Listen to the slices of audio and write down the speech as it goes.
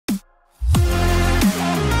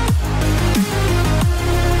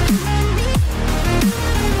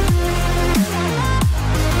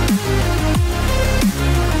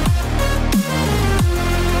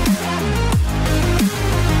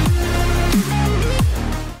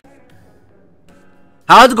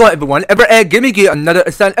How's it going, everyone? Give me another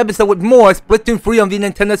assigned episode with more Splatoon 3 on the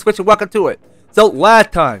Nintendo Switch. Welcome to it. So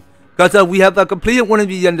last time, because we have completed one of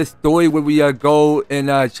the story where we go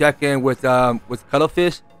and check in with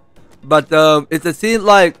Cuttlefish, but it seems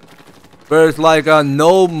like there's like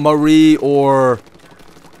no Marie or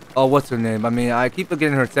what's her name? I mean, I keep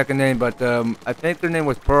forgetting her second name, but I think her name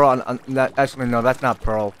was Pearl. Actually, no, that's not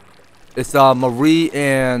Pearl. It's Marie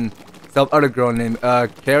and some other girl named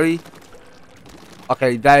Carrie.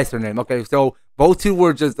 Okay, that is her name. Okay, so both two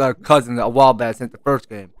were just cousins a while back since the first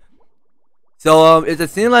game. So it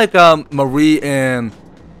seemed like Marie and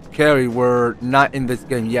Carrie were not in this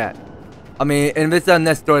game yet. I mean, in this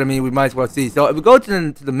next story, I mean, we might as well see. So if we go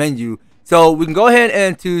to the menu, so we can go ahead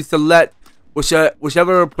and to select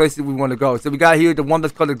whichever places we want to go. So we got here the one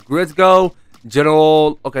that's called the Grisgo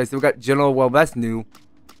General. Okay, so we got General. Well, that's new.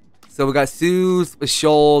 So we got shoes, the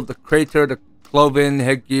shoal, the crater, the clothing,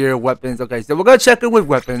 headgear, weapons. Okay, so we're gonna check in with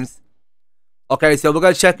weapons. Okay, so we're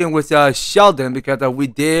gonna check in with Sheldon because we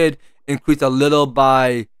did increase a little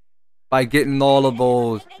by getting all of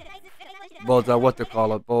those what they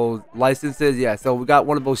call it, those licenses. Yeah, so we got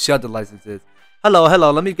one of those Sheldon licenses. Hello.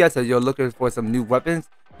 Let me guess that you're looking for some new weapons.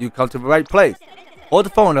 You come to the right place. Hold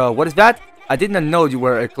the phone. What is that? I didn't know you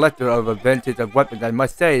were a collector of vintage weapons. I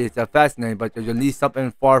must say it's fascinating, but you'll need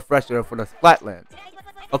something far fresher for the Splatlands.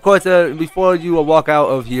 Of course, before you walk out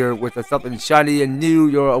of here with something shiny and new,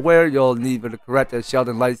 you're aware you'll need the correct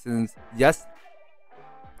Sheldon license. Yes?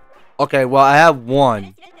 Okay, well, I have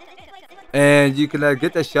one. And you can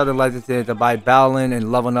get the Sheldon license by battling and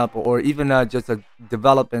leveling up, or even just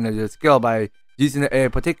developing your skill by using a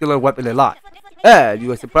particular weapon a lot. You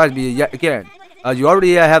will surprise me yet again. You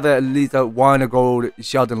already have at least one gold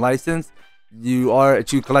Sheldon license. You are a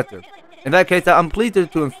true collector. In that case, I'm pleased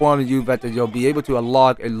to inform you that you'll be able to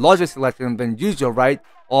unlock a larger selection than usual right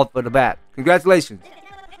off of the bat. Congratulations!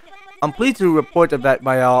 I'm pleased to report that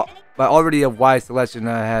my already a wide selection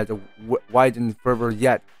has widened further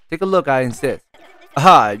yet. Take a look, I insist.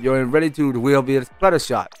 Aha! You're ready to wield the Splatter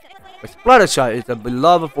Shot. A Splatter Shot is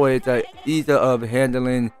beloved for its ease of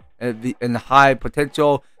handling and high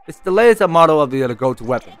potential. It's the latest model of the go-to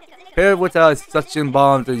weapon. Paired with suction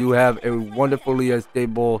bombs, you have a wonderfully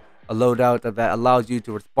stable loadout that allows you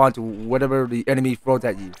to respond to whatever the enemy throws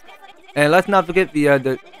at you. And let's not forget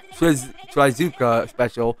the Trizuka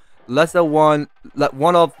special. Let one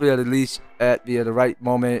off the leash at the right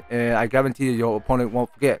moment, and I guarantee your opponent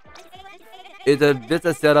won't forget. Is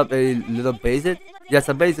this setup a little basic? Yes,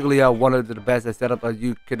 basically one of the best setups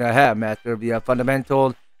you can have, master. The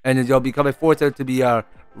fundamental, and you'll become a force to be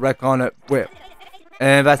reckoned with.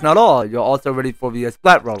 And that's not all. You're also ready for the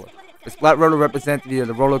Splat Roller. The Splat Roller represents the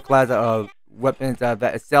roller class of weapons that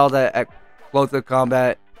excel at closer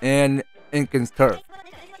combat and Incan's turf.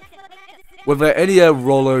 With any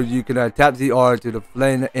roller, you can tap the R to the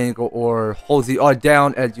flame angle or hold the R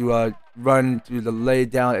down as you run to lay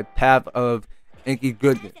down a path of inky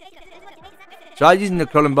goodness. Try using the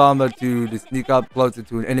curling bomb to sneak up closer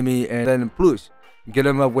to an enemy and then plush, get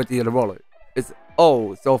him up with the roller. It's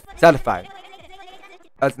so satisfying.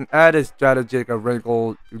 As an added strategic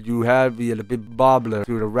wrinkle, you have the big bobbler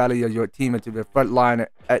to rally your team into the front line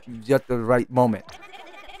at just the right moment.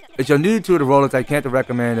 If you're new to the rollers, I can't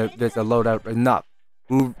recommend this loadout enough.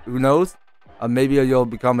 Who knows? Maybe you'll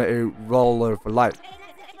become a roller for life.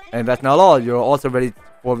 And that's not all. You're also ready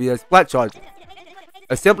for the Splat Charger.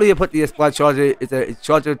 Simply put, the Splat Charger is a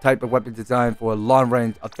charger type of weapon designed for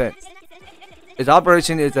long-range offense. Its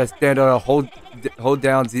operation is a standard hold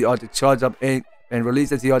down ZR to charge up ink and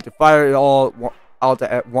releases ZR to fire it all out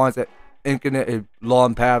at once, inking a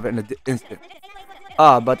long path in an instant.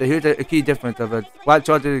 But here's a key difference of a Splat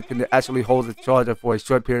Charger can actually hold its charger for a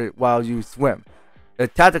short period while you swim.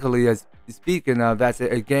 Tactically speaking, that's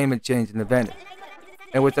a game-changing advantage.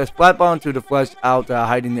 And with a Splat Bomb to the flesh out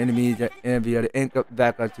hiding enemies and via the ink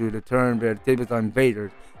back to the turn where the tables on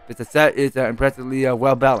invaders, this set is impressively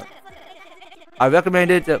well balanced. I recommend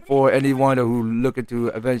it for anyone who looking to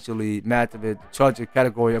eventually master the charger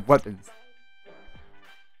category of weapons.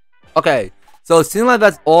 Okay, so it seems like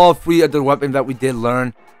that's all three of the weapons that we did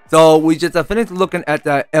learn. So we just finished looking at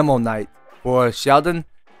the Ammo Knight for Sheldon.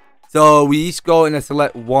 So we each go and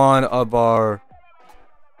select one of our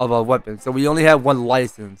weapons. So we only have one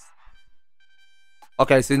license.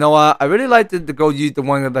 Okay, so you know what? I really like to go use the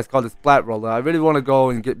one that's called the Splat Roller. I really want to go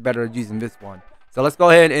and get better at using this one. So let's go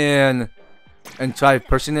ahead and try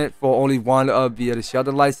purchasing it for only one of the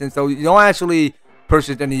Sheldon license. So you don't actually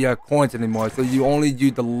purchase any coins anymore. So you only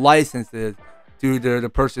use the licenses to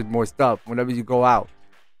purchase more stuff whenever you go out.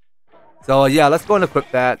 So yeah, let's go and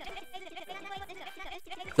equip that.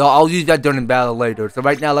 So I'll use that during battle later. So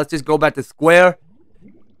right now, let's just go back to square.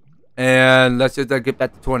 And let's just get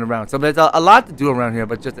back to touring around. So there's a lot to do around here,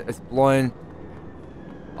 but just exploring.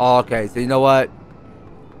 Okay, so you know what?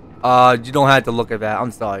 You don't have to look at that.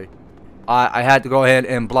 I'm sorry. I had to go ahead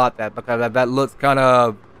and block that because that looks kind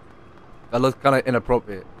of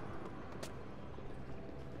inappropriate.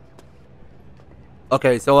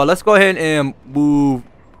 Okay, so let's go ahead and move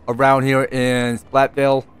around here in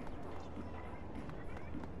Splatville.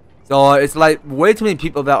 So it's like way too many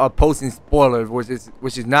people that are posting spoilers,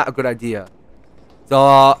 which is not a good idea.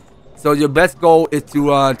 So your best goal is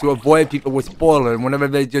to avoid people with spoilers. Whenever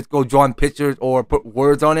they just go drawing pictures or put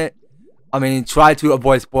words on it, I mean, try to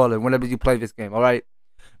avoid spoilers whenever you play this game. All right,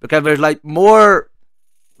 because there's like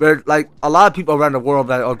a lot of people around the world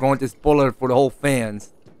that are going to spoil it for the whole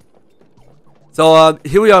fans. So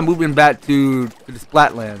here we are moving back to the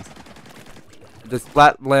Splatlands. The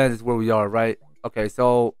Splatlands is where we are, right? Okay,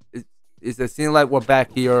 so it seems like we're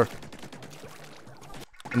back here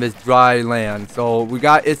in this dry land. So we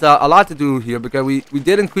got a lot to do here because we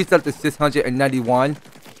did increase up to 691.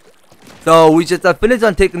 So we just finished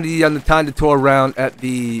on taking the time to tour around at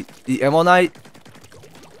the Emerald Night.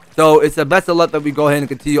 So it's the best of luck that we go ahead and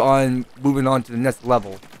continue on moving on to the next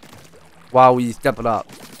level while we step it up.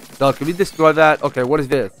 So can we destroy that? Okay, what is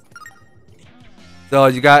this? So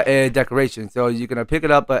you got a decoration. So you're gonna pick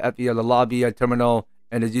it up at the lobby terminal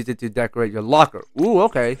and use it to decorate your locker. Ooh,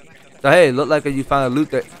 okay. So hey, look like you found a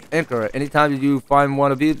loot anchor. Anytime you find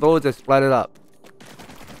one of these, just splat it up.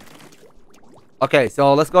 Okay,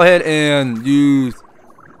 so let's go ahead and use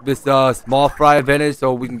this small fry advantage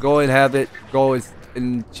so we can go and have it go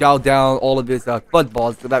and chow down all of this fudge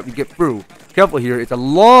balls so that we get through. Careful here, it's a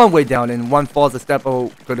long way down and one false step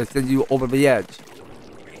could send you over the edge.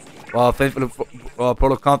 Well, thanks for the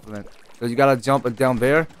proto compliment. So you gotta jump down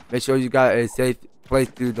there. Make sure you got a safe place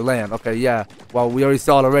to the land. Okay, yeah. Well, we already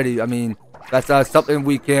saw it already. I mean, that's something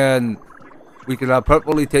we can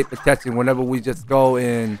purposely take protection whenever we just go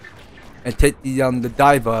in and take the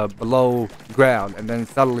diver below ground, and then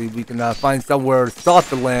suddenly we can find somewhere south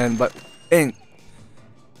to land, but ink.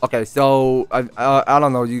 Okay, so I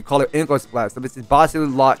don't know. You call it ink or splat. So this is bosses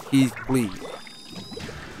lock keys, please.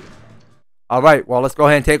 All right. Well, let's go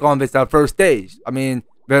ahead and take on this first stage. I mean,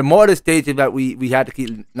 there are more of the stages that we had to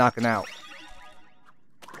keep knocking out.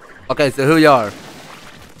 Okay, so here we are.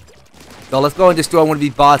 So let's go and destroy one of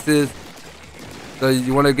these bosses. So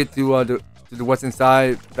you want to get to what's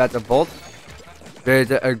inside. That's a vault. There's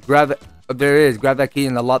grab that key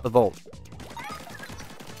and unlock the vault.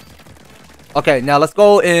 Okay, now let's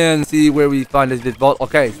go and see where we find this vault.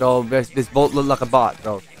 Okay, so this vault looks like a bot.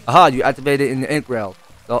 So, aha, you activate it in the ink rail.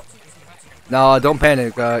 So, now don't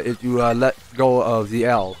panic. If you let go of the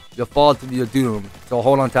L, you'll fall to your doom. So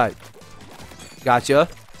hold on tight. Gotcha.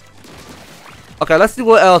 Okay, let's see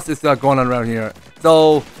what else is going on around here.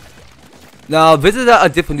 So, now this is a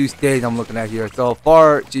different new stage I'm looking at here. So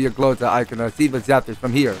far to your glow that I can see the zaptors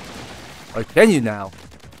from here. Or can you now?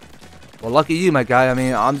 Well, lucky you, my guy. I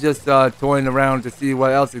mean, I'm just touring around to see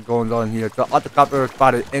what else is going on here. So, Octocopter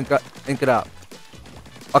spotted. Ink it up.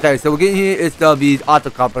 Okay, so we're getting here is these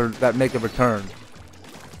Octocoppers that make a return.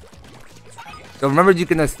 So remember, you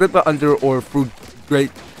can slip it under or through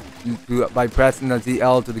great by pressing the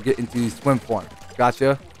ZL to get into swim form.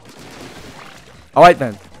 Gotcha. All right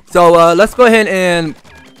then. So let's go ahead and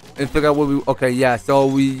figure out what we. Okay, yeah. So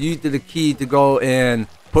we used the key to go and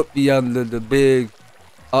put the big.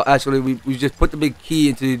 Actually, we just put the big key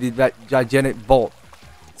into that gigantic vault.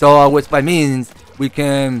 So, which by means we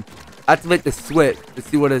can activate the switch to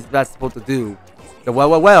see what that's supposed to do. So,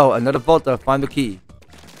 well, another vault to find the key.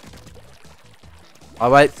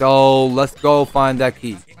 Alright, so let's go find that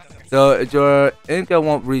key. So, if your Inca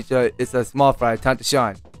won't reach it's a small fry, time to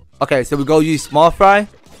shine. Okay, so we go use small fry.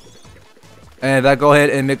 And then go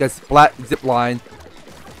ahead and make a splat zip line.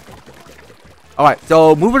 Alright,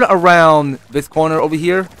 so moving around this corner over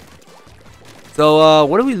here. So,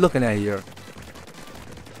 what are we looking at here?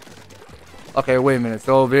 Okay, wait a minute.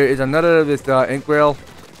 So, there is another this ink rail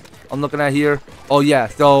I'm looking at here. Oh, yeah.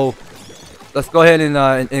 So, let's go ahead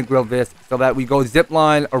and ink rail this so that we go zip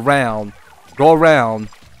line around. Go around.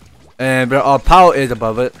 And there our power is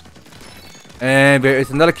above it. And there is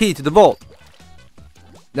another key to the vault.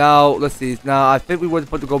 Now, let's see. Now, I think we were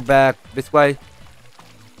supposed to go back this way.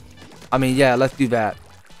 I mean, yeah, let's do that.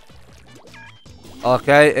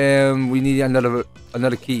 Okay, and we need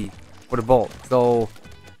another key for the vault. So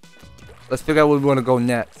let's figure out where we want to go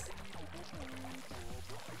next.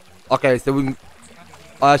 Okay, so we can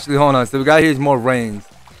actually hold on. So we got here's more range.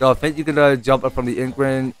 So I think you can jump up from the ink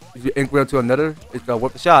rail to another. It's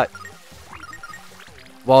worth a shot.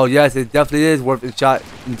 Well, yes, it definitely is worth a shot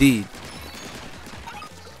indeed.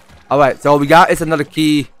 Alright, so we got it's another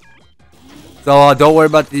key. So don't worry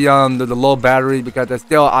about the low battery because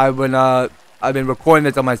still I've been recording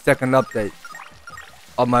this on my second update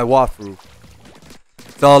of my walkthrough.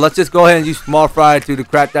 So let's just go ahead and use small fry to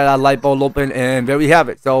crack that light bulb open, and there we have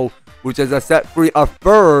it. So which is a set free, a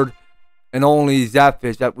third and only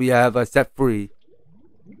zapfish that we have set free.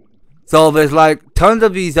 So there's like tons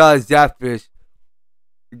of these zapfish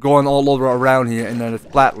going all over around here in the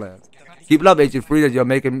Splatlands. Keep it up, Agent Frida. You're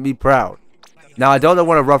making me proud. Now I don't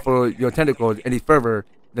want to ruffle your tentacles any further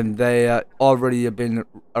than they already have been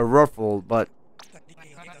ruffled, but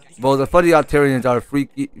well, the funny Octavians are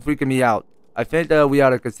freaking me out. I think that we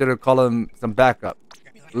ought to consider calling some backup.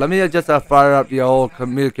 Let me just fire up the old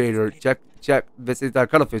communicator. Check. This is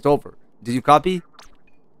Cuttlefish. Over. Did you copy?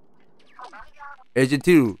 Agent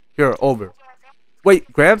 2. Here. Over.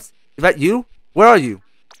 Wait, Gramps? Is that you? Where are you?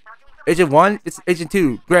 Agent 1? It's Agent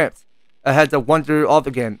 2. Gramps. I had to wander off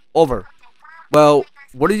again. Over. Well,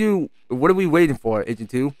 what are we waiting for, Agent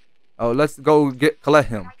 2? Oh, let's go collect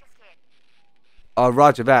him.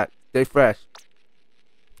 Roger that. Stay fresh.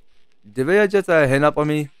 Did they just hang up on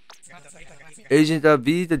me? Agent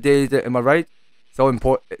V, the days, am I right? So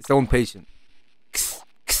impatient.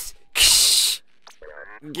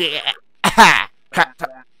 Yeah.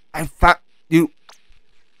 I found you.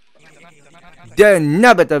 Damn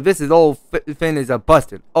nabbit, this is old thing is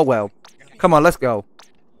busted. Oh well. Come on, let's go.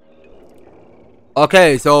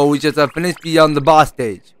 Okay, so we just finished the boss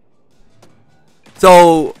stage.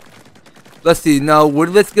 So let's see. Now,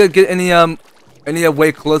 let's get any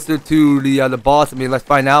way closer to the boss. I mean, let's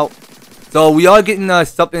find out. So we are getting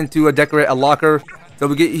something to decorate a locker. So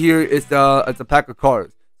we get here. It's a pack of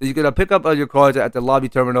cards. So you can pick up your cards at the lobby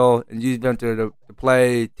terminal and use them to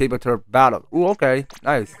play table turf battle. Ooh, okay,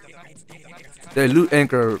 nice. The loot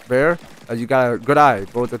anchor there. You got a good eye.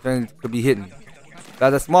 Both the things could be hidden. Now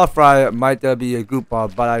the small fry might be a group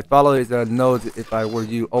but I follow his nose if I were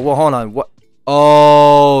you. Oh, well, hold on. What?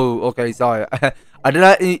 Oh, okay, sorry. I did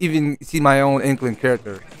not even see my own inkling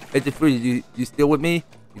character. It's free. You still with me?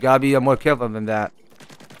 You gotta be more careful than that.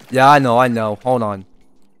 Yeah, I know. Hold on.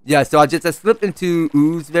 Yeah, so I just slipped into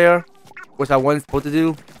ooze there, which I wasn't supposed to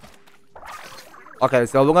do. Okay,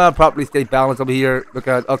 so we're gonna properly stay balanced over here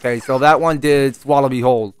because okay, so that one did swallow me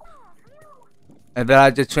whole, and then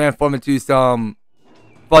I just transformed into some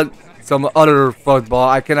other fuzzball.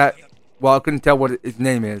 I couldn't tell what its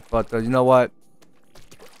name is, but you know what?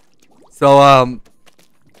 So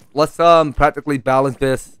let's practically balance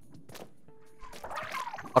this.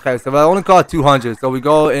 Okay, so I only got 200, so we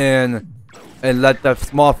go in and let the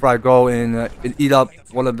small fry go in and eat up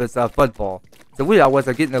one of this football. So I was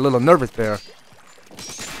getting a little nervous there.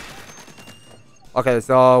 Okay,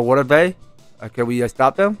 so what are they? Can we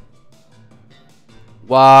stop them?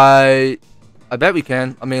 Why? I bet we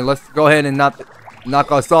can. I mean, let's go ahead and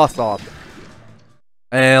knock our sauce off.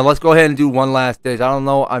 And let's go ahead and do one last stage. I don't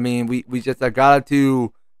know. I mean, we just got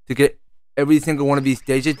to get every single one of these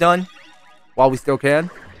stages done while we still can.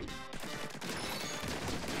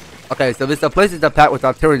 Okay, so this place is packed with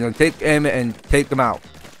Octavio. Take aim and take them out.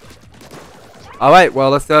 Alright, well,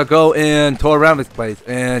 let's go and tour around this place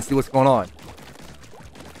and see what's going on.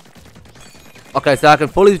 Okay, so I can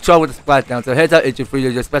fully control with the splashdown. So heads up, Agent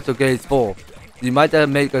Frida, your special gauge is full. You might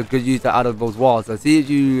make a good use out of those walls. So see if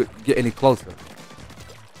you get any closer.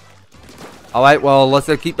 Alright, well, let's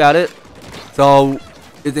keep at it. So,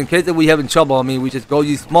 it's in case that we having trouble, I mean, we just go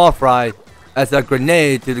use small fry as a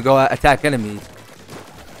grenade to go attack enemies.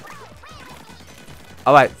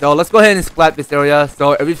 Alright, so let's go ahead and splat this area.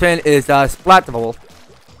 So everything is splatable.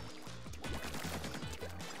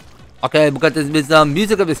 Okay, because this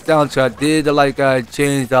music of the soundtrack did like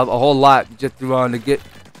change up a whole lot just to get.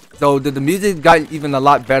 So the music got even a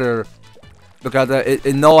lot better because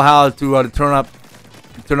it know how to turn up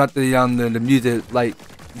the music. Like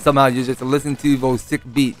somehow you just listen to those sick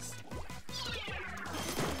beats.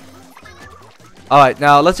 Alright,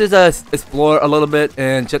 now let's just explore a little bit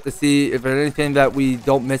and check to see if there's anything that we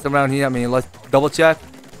don't miss around here. I mean, let's double check.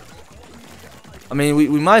 I mean, we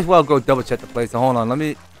might as well go double check the place. So hold on,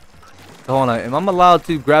 hold on. Am I allowed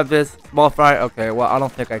to grab this small fry? Okay, well, I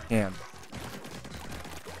don't think I can.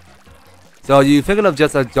 So you thinking of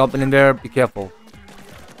just jumping in there? Be careful.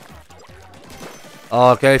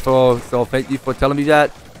 Okay, so thank you for telling me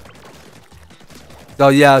that. So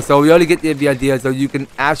yeah, so we already get the idea. So you can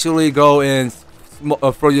actually go and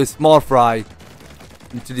throw your small fry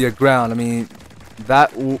into the ground. I mean,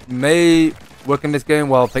 that may work in this game.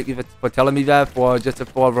 Well, thank you for telling me that for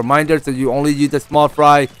a reminder. So you only use the small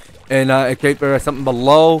fry and in case there's something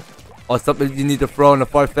below or something you need to throw in the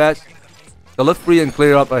far-fetched. So let's free and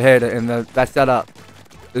clear up ahead, and that's set up.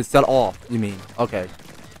 It's set off, you mean? Okay.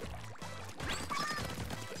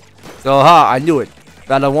 So, I knew it.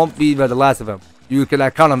 That I won't be the last of them. You can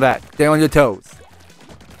count on that. Stay on your toes.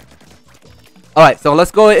 Alright, so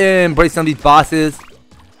let's go ahead and break some of these bosses.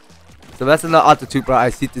 So that's another Octotrooper. I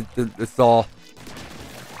see the saw.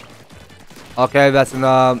 Okay, that's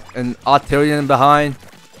an Octavian behind.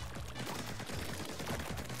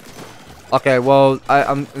 Okay, well,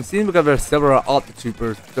 I'm seeing because there's several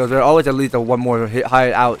Octotroopers, so there's always at least one more hit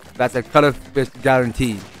hide out. That's a cuttlefish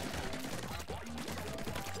guaranteed.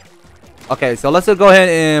 Okay, so let's just go ahead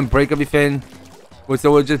and break everything.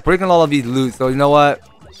 So we're just breaking all of these loot. So you know what?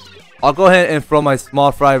 I'll go ahead and throw my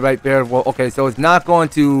small fry right there. Well, okay, so it's not going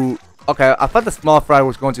to. Okay, I thought the small fry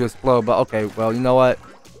was going to explode, but okay, well, you know what?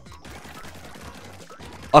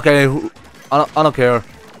 Okay, I don't care.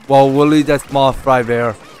 Well, we'll leave that small fry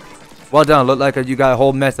there. Well done. Look like you got a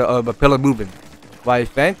whole mess of a pillar moving. Why,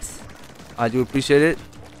 thanks. I do appreciate it.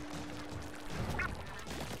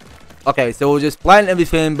 Okay, so we'll just flatten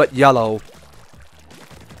everything but yellow.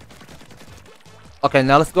 Okay,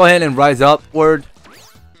 now let's go ahead and rise upward.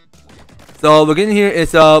 So we're getting here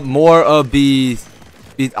is more of these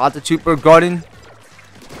Octotrooper garden.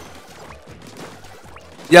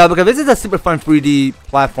 Yeah, because this is a super fun 3D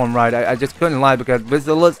platform ride. I just couldn't lie because this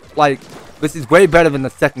looks like this is way better than the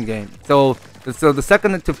second game. So the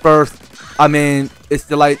second to first, I mean, it's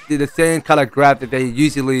the same kind of graph that they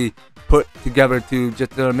usually put together to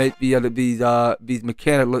just to make these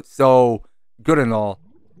mechanics look so good and all.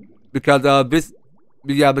 Because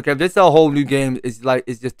because this a whole new game is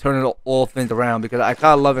it's just turning all things around. Because I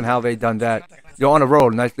kind of loving how they done that. You're on a roll,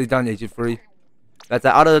 nicely done, Agent Free. That's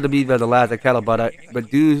out of the last I care about it. But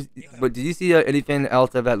do you see anything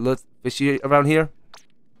else that looks fishy around here?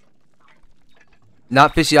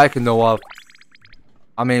 Not fishy I can know of.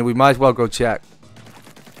 I mean, we might as well go check.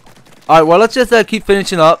 Alright, well, let's just keep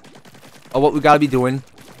finishing up on what we gotta be doing.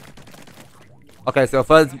 Okay, so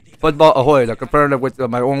Fuzzball ahoy. I confirmed it with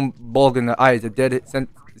my own bulge in the eye. It's a dead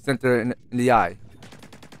center in the eye.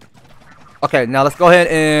 Okay, now let's go ahead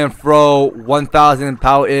and throw 1,000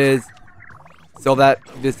 power is so that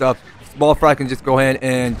this small fry can just go ahead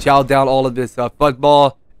and chow down all of this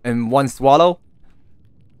Fuzzball in one swallow.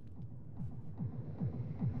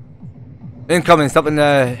 Incoming, something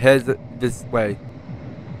that heads this way.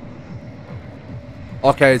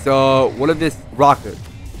 Okay, so what is this rocket?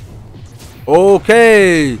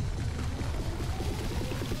 Okay.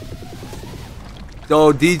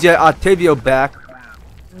 So DJ Octavio back.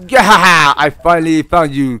 Yeah, I finally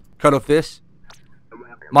found you, Cuttlefish.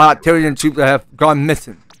 My Octavian troops have gone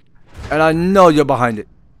missing, and I know you're behind it.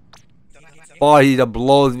 Boy, that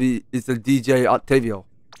blows me. It's a DJ Octavio.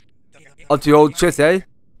 Up to your old tricks, eh?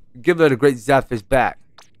 Give it a great Zapfish back.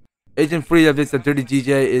 Agent Free of this dirty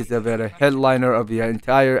DJ is the headliner of the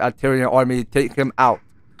entire Octavian army. Take him out.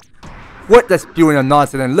 Quit that spewing of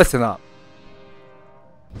nonsense and listen up.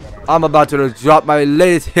 I'm about to drop my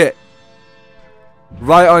latest hit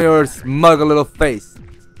right on your smug little face.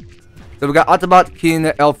 So we got Autobot King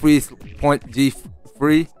L3 point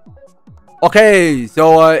G3. Okay,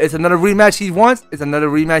 so it's another rematch he wants. It's another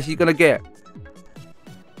rematch he's gonna get.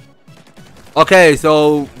 Okay,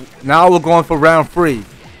 so now we're going for round 3.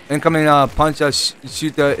 Incoming punch,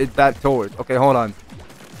 shoot it back towards. Okay, hold on.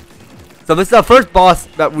 So this is our first boss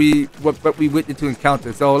that we witnessed to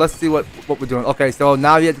encounter. So let's see what we're doing. Okay, so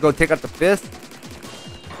now you have to go take out the fist.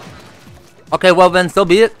 Okay, well then, so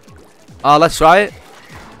be it. Let's try it.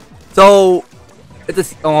 So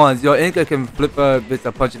it's your Inca can flip this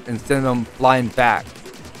punch and send them flying back.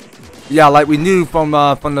 Yeah, like we knew from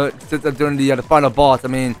during the final boss. I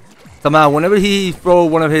mean, somehow whenever he throw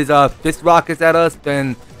one of his fist rockets at us,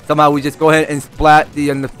 then somehow we just go ahead and splat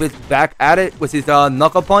the fist back at it with his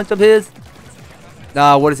knuckle punch of his.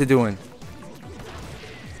 Now what is it doing?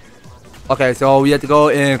 Okay, so we have to go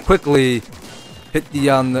and quickly hit the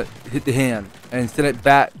hand and send it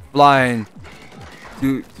back flying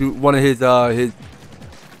to one of his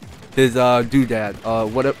doodad,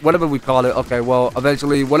 whatever we call it. Okay, well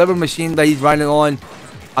eventually whatever machine that he's riding on,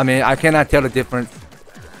 I mean I cannot tell the difference.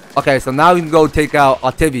 Okay, so now we can go take out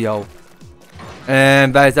Octavio,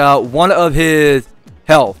 and that's one of his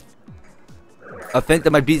health. I think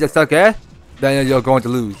that my beats are stuck there. Then you're going to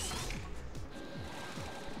lose.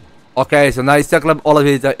 Okay, so now he's sucking up all of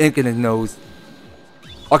his ink in his nose.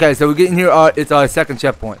 Okay, so we're getting here. It's our second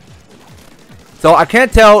checkpoint. So I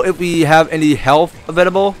can't tell if we have any health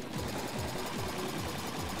available.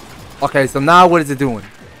 Okay, so now what is it doing?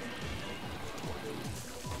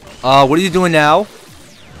 What are you doing now?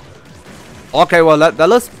 Okay, well that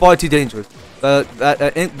looks far too dangerous.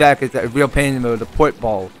 That ink back is a real pain in the port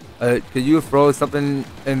ball. Could you throw something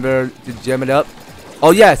in there to jam it up?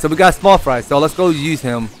 Oh yeah, so we got small fry, so let's go use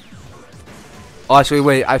him. Oh, actually,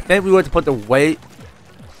 wait. I think we want to put the weight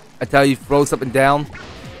until you throw something down.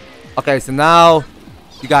 Okay, so now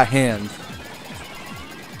you got hands.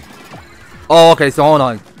 Oh, okay, so hold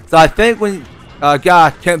on. So I think when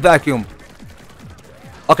God can't vacuum.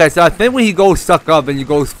 Okay, so I think when he goes suck up and you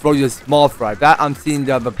go throw your small fry, that I'm seeing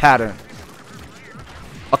the pattern.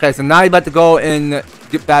 Okay, so now you're about to go and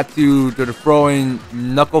get back to the throwing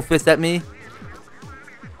knuckle fist at me.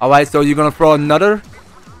 Alright, so you're gonna throw another.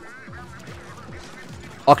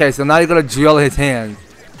 Okay, so now you're gonna drill his hands.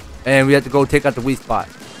 And we have to go take out the weak spot.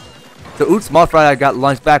 So oops, small fry, I got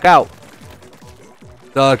launched back out.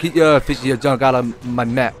 So keep your fishy junk out of my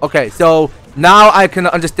map. Okay, so now I can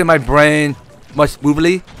understand my brain much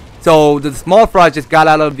smoothly. So the small fry just got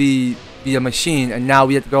out of the machine, and now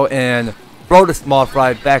we have to go and throw the small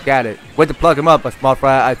fry back at it. Wait to plug him up, but small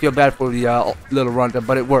fry, I feel bad for the little runner,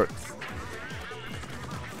 but it works.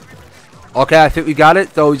 Okay, I think we got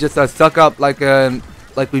it. So we just suck up like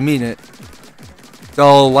we mean it.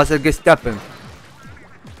 So let's get stepping.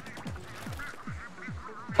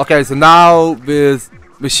 Okay, so now this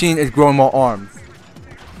machine is growing more arms.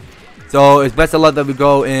 So it's best of luck that we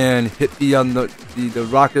go and hit the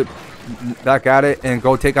rocket back at it and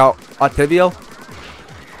go take out Octavio.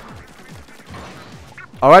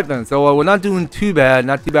 Alright then, so we're not doing too bad,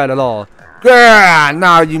 not too bad at all. Grrr,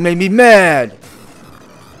 now you made me mad.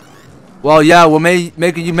 Well, yeah, we're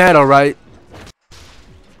making you mad, alright.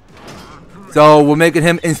 So we're making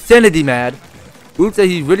him insanity mad. Oops,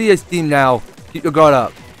 he really is steamed now. Keep your guard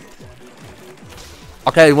up.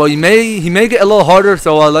 Okay, well he may get a little harder,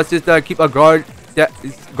 so let's just keep our guard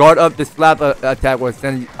up the slap attack or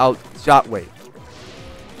send out shockwave.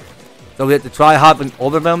 So we have to try hopping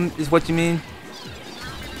over them, is what you mean?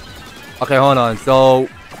 Okay, hold on. So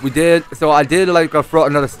I did like throw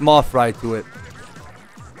another small fry to it.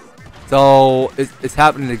 So it's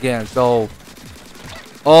happening again. So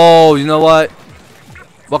oh, you know what?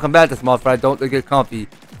 Welcome back to small fry. Don't get comfy.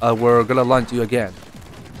 We're gonna launch you again.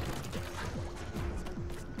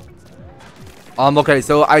 Okay,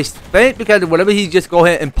 so I think because whenever he just go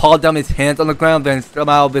ahead and paw down his hands on the ground, then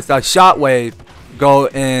somehow this shockwave go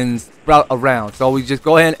and sprout around. So we just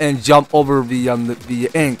go ahead and jump over the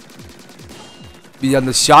ink,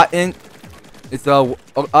 the shot ink. It's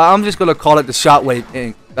I'm just gonna call it the shockwave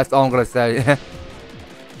ink. That's all I'm gonna say.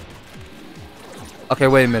 Okay,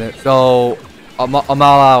 wait a minute. So I'm all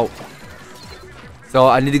out. So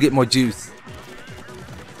I need to get more juice.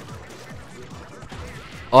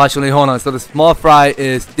 Oh, actually, hold on. So the small fry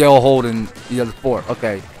is still holding the other fort.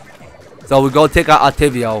 Okay. So we go take out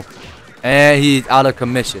Octavio. And he's out of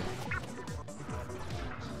commission.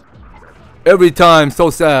 Every time, so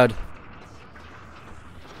sad.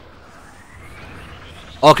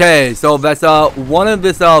 Okay, so that's one of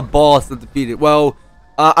his boss that defeated. Well,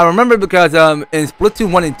 I remember because in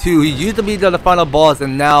Splatoon 1 and 2, he used to be the final boss,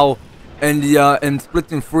 and now in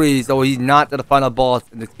Splatoon 3, so he's not the final boss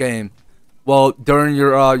in this game. Well, during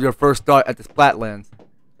your first start at the Splatlands.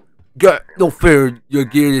 Get no fear, your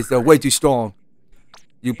gear is way too strong.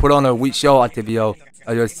 You put on a weak show, Octavio.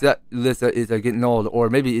 Your set list is getting old, or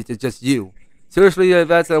maybe it's just you. Seriously,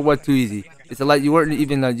 that's what too easy. It's like you weren't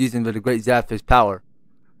even using the great Zapfish power.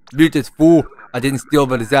 Mute this fool! I didn't steal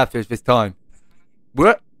the Zapfish this time.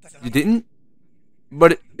 What? You didn't?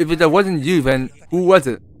 But if it wasn't you, then who was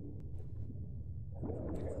it?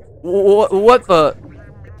 What the?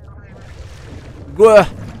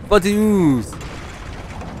 What to use?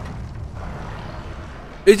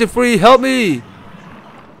 Agent Free, help me!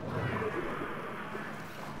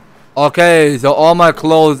 Okay, so all my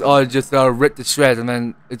clothes are just ripped to shreds, and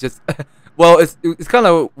then it just well, it's kind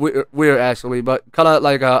of weird actually, but kind of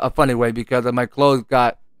like a funny way because my clothes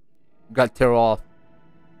got tear off.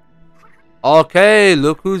 Okay,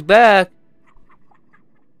 look who's back.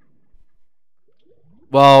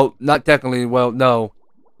 Well, not technically. Well, no.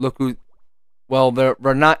 Look who. Well, they're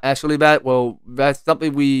not actually back. Well, that's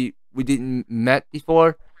something we didn't met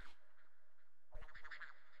before.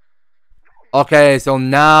 Okay, so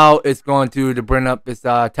now it's going to bring up this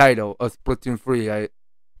title of Splatoon 3, right?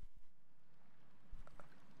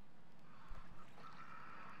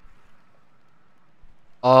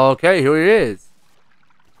 Okay, here it is.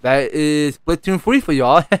 That is Splatoon 3 for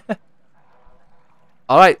y'all.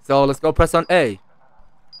 Alright, so let's go press on A.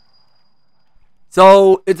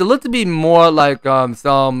 So it's a little bit more like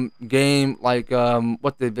some game like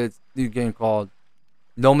what's this new game called?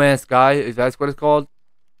 No Man's Sky, is that what it's called?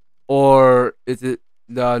 Or is it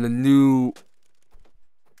the new.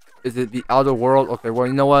 Is it the outer world? Okay, well,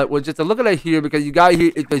 you know what? We'll just look at it here because you got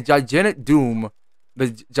here. It's the gigantic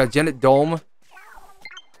gigantic dome,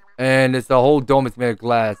 and it's the whole dome is made of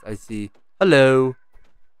glass. I see. Hello.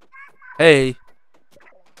 Hey.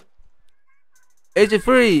 Agent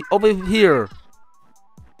Free, over here.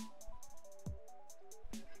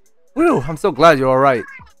 Whew, I'm so glad you're alright.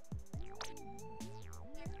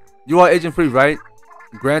 You are Agent Free, right?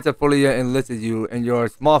 Grant have fully enlisted you in your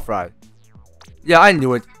small fry. Yeah, I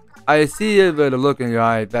knew it. I see the look in your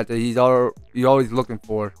eye that you're always looking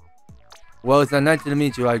for. Well, it's nice to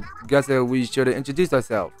meet you. I guess we should introduce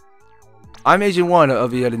ourselves. I'm Agent 1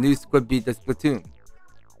 of the new squid beat, the Splatoon.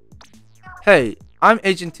 Hey, I'm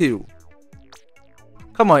Agent 2.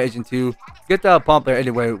 Come on, Agent 2. Get the pomper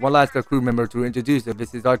anyway. One last crew member to introduce you.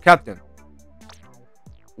 This is our captain.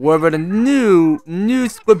 We're the new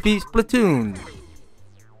squid beat Splatoon.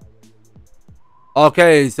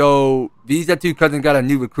 Okay, so these are two cousins got a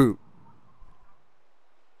new recruit.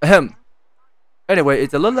 Ahem. Anyway,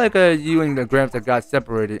 it's a little like you and the Gramps that got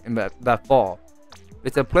separated in that fall.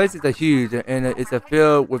 It's a place that's huge and it's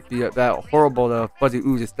filled with that horrible fuzzy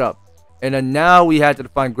ooze stuff. And now we had to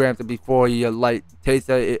find Gramps before he like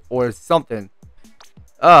tasted it or something.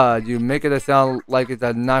 You make it sound like it's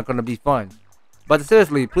not gonna be fun. But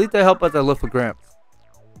seriously, please help us look for Gramps.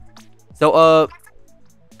 So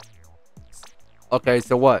okay,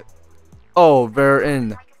 so what? Oh, they're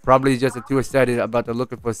in. Probably just too excited about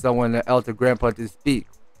looking for someone else to Grandpa to speak.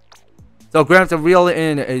 So Gramps are really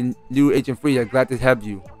in a new Agent Free. I'm glad to have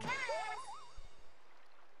you.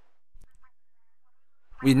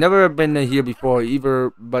 We've never been here before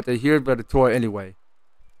either, but here's the tour anyway.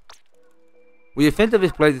 We think of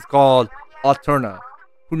this place is called Alterna.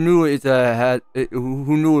 Who knew it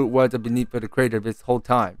was beneath the crater this whole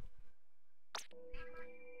time?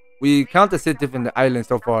 We count the 6 different islands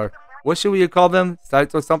so far. What should we call them?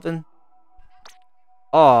 Sites or something?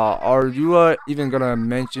 Oh, are you even gonna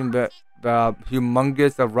mention the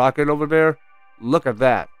humongous rocket over there? Look at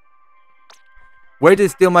that. Way to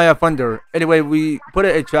steal my thunder. Anyway, we put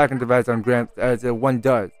a tracking device on Gramps as one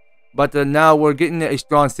does. But now we're getting a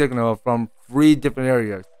strong signal from 3 different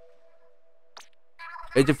areas.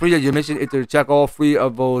 Agent Free, your mission is to check all 3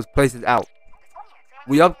 of those places out.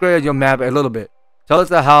 We upgraded your map a little bit. Tell us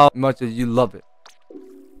how much you love it.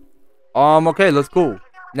 Okay, that's cool.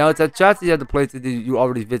 Now it's a chassis of the places that you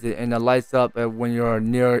already visit and it lights up when you're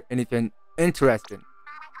near anything interesting.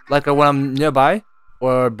 Like when I'm nearby,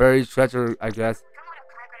 or buried treasure, I guess.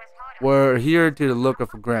 We're here to look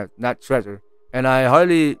for Gramps, not treasure. And I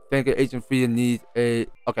hardly think Agent Free needs a,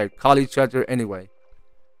 college treasure anyway.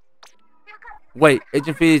 Wait,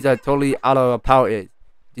 Agent Free is totally out of power is.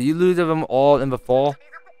 Did you lose them all in the fall?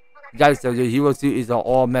 Guys, so your hero suit is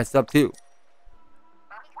all messed up too.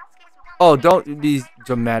 Oh, don't be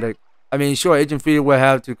dramatic. I mean, sure, Agent Free will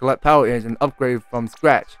have to collect power ends and upgrade from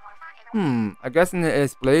scratch. I guess an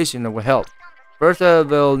explanation will help. First,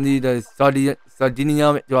 they'll need a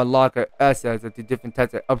Sardinium to unlock assets to different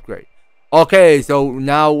types of upgrade. Okay, so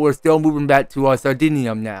now we're still moving back to our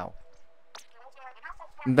Sardinium now.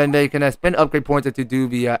 And then they can spend upgrade points to do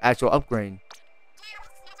the actual upgrade.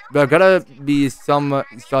 There gotta be some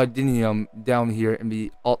Sardinium down here in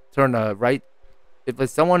the Alterna, right?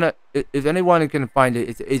 If anyone can find it,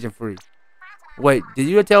 it's Agent Free. Wait, did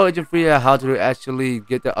you tell Agent Free how to actually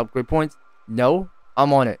get the upgrade points? No,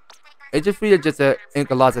 I'm on it. Agent Free just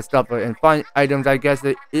ink lots of stuff and find items. I guess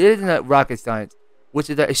it isn't rocket science, which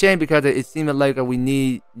is a shame because it seems like we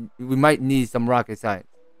might need some rocket science.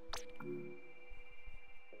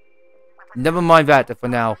 Never mind that for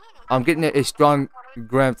now. I'm getting a strong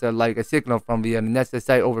glimpse like a signal from the Nesta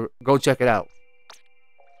site over. Go check it out.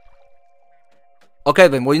 Okay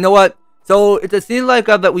then, well you know what? So it seems like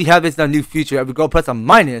that we have this new feature. We go press a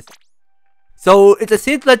minus. So it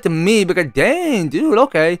seems like to me because dang dude,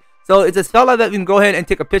 okay. So it just felt like that we can go ahead and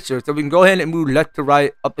take a picture. So we can go ahead and move left to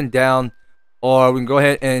right, up and down, or we can go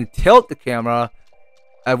ahead and tilt the camera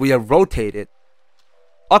as we have rotated.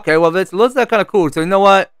 Okay, well this looks like kind of cool. So you know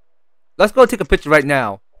what? Let's go take a picture right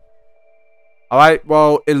now. All right.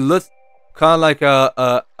 Well, it looks kind of like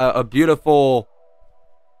a beautiful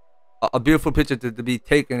picture to be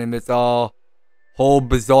taken in this whole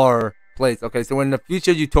bizarre place. Okay, so in the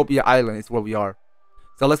future Utopia Island is where we are.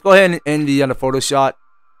 So let's go ahead and end the photo shot.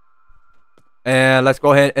 And let's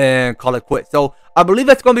go ahead and call it quits. So I believe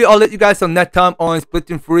that's going to be all that you guys. So next time on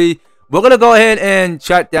Splatoon 3, we're going to go ahead and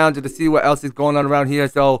chat down to see what else is going on around here.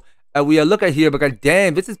 So we look at here because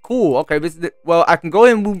damn, this is cool. Okay, this is well, I can go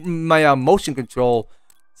ahead and move my motion control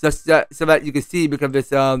so that you can see because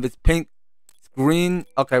this pink screen.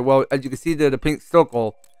 Okay, well, as you can see, the pink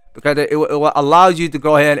circle, because it allows you to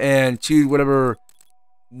go ahead and choose whatever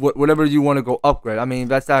you want to go upgrade. I mean,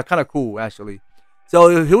 that's kind of cool, actually.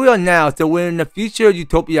 So here we are now. So we're in the future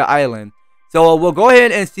Utopia Island. So we'll go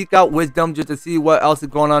ahead and seek out wisdom just to see what else is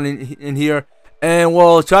going on in here, and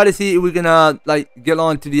we'll try to see if we can like get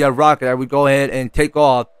on to the rocket. And we go ahead and take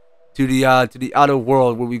off to the outer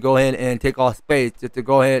world, where we go ahead and take off space just to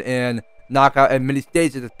go ahead and knock out as many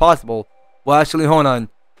stages as possible. Well, actually, hold on.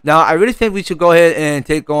 Now, I really think we should go ahead and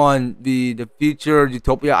take on the future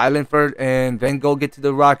Utopia Island first, and then go get to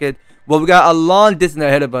the rocket. Well, we got a long distance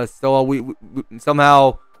ahead of us, so we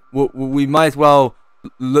somehow we might as well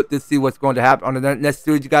look to see what's going to happen on the next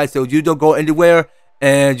series, you guys. So you don't go anywhere,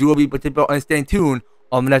 and you will be participating and staying tuned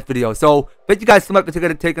on the next video. So thank you guys so much for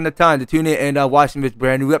taking the time to tune in and watching this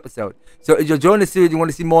brand new episode. So if you're enjoying the series, you want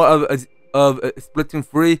to see more of Splatoon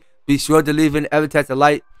 3, be sure to leave an EVER-TASTIC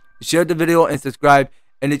like, share the video, and subscribe.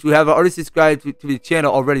 And if you haven't already subscribed to the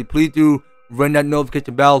channel already, please do ring that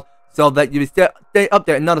notification bell so that you stay up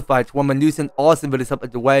there and notified when my new and awesome videos up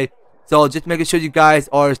at the way. So just making sure you guys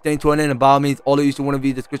are staying tuned in, and by all means, all of you should want to be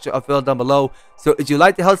in the description of filled down below. So if you'd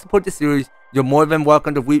like to help support the series, you're more than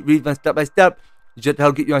welcome to read them step by step, just to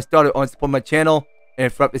help get you started on support my channel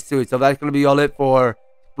and throughout the series. So that's going to be all it for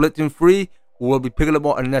Splatoon 3. We'll be picking up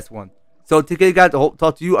more on the next one. So take care, guys. I hope to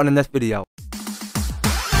talk to you on the next video.